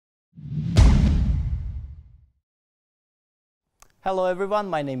Hello everyone,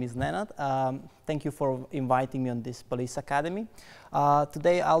 my name is Nenad. Thank you for inviting me on this police academy.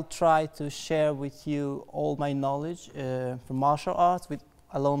 Today I'll try to share with you all my knowledge from martial arts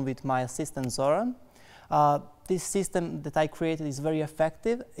along with my assistant Zoran. This system that I created is very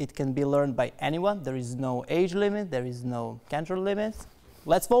effective. It can be learned by anyone. There is no age limit, there is no country limit.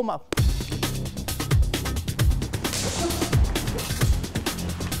 Let's warm up.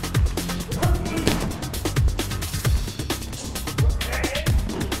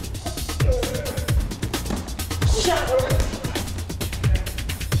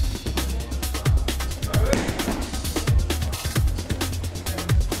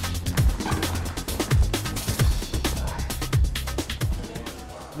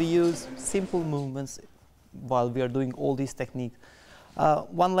 We use simple movements while we are doing all these techniques.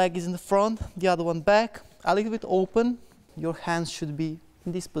 One leg is in the front, the other one back, a little bit open. Your hands should be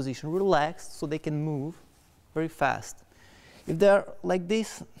in this position, relaxed, so they can move very fast. If they're like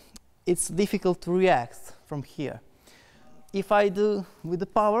this, it's difficult to react from here. If I do with the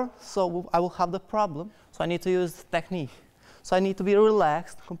power, so I will have the problem. So I need to use the technique. So I need to be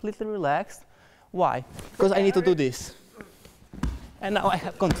relaxed, completely relaxed. Why? Because I need to do this. And now I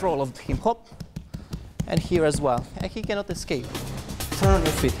have control of him, hop, and here as well. And he cannot escape. Turn on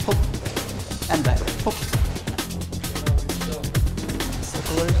your feet, hop, and back, hop.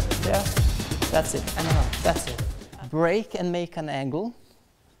 Circle there, that's it, and around, that's it. Break and make an angle.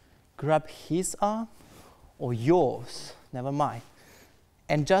 Grab his arm, or yours, never mind.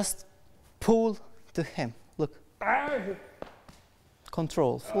 And just pull to him, look.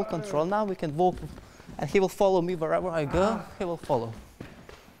 Control, full control. Now we can walk. And he will follow me wherever I go, he will follow.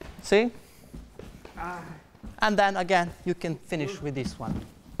 See? And then again, you can finish with this one.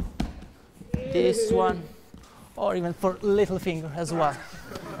 This one, or even for little finger as well.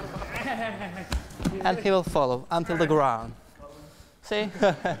 And he will follow until the ground. See?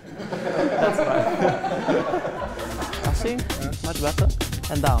 That's right. Now see? Much better.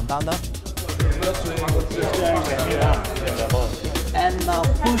 And down, down, down. And now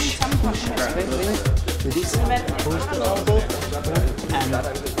push, with this, push the elbow and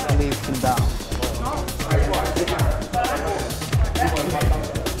leave him down.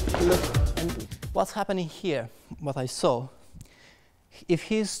 Look, and what's happening here, what I saw, if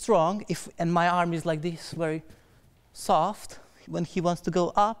he is strong, and my arm is like this, very soft, when he wants to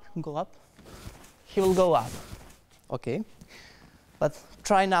go up, he will go up. Okay, but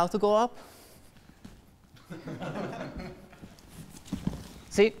try now to go up.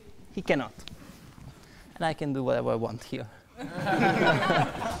 See, he cannot. And I can do whatever I want here.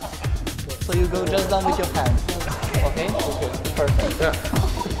 So you go just down with your hands. Okay? Perfect. Yeah.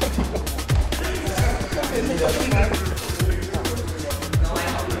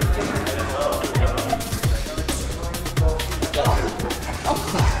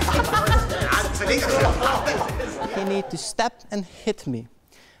 He needs to step and hit me.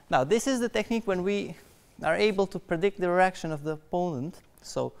 Now, this is the technique when we are able to predict the reaction of the opponent,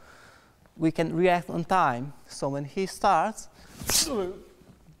 so we can react on time. So when he starts,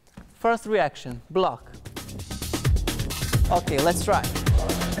 first reaction, block. Okay, let's try.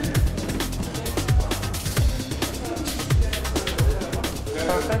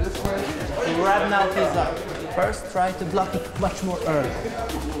 Perfect. Grab now his arm. First, try to block it much more early.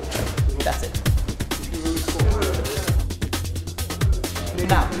 That's it.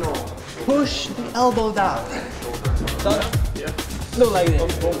 Now, push the elbow down. Don't look like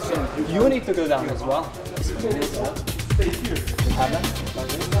this. You need to go down as well. Have that.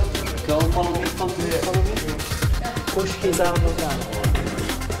 Go, follow me, follow me. Push his elbow down.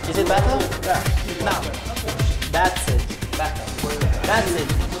 Is it better? Yeah. Now, that's it. Better. That's it.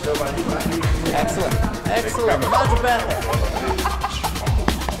 Excellent. Excellent. Much better.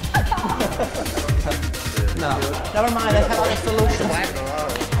 No, never mind. I have other solutions.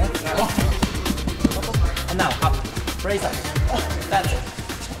 And now, up. Raise up. That's it.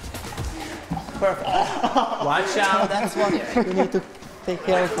 Perfect. Watch out, that's what you need to take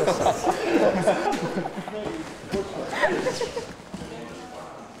care of yourself.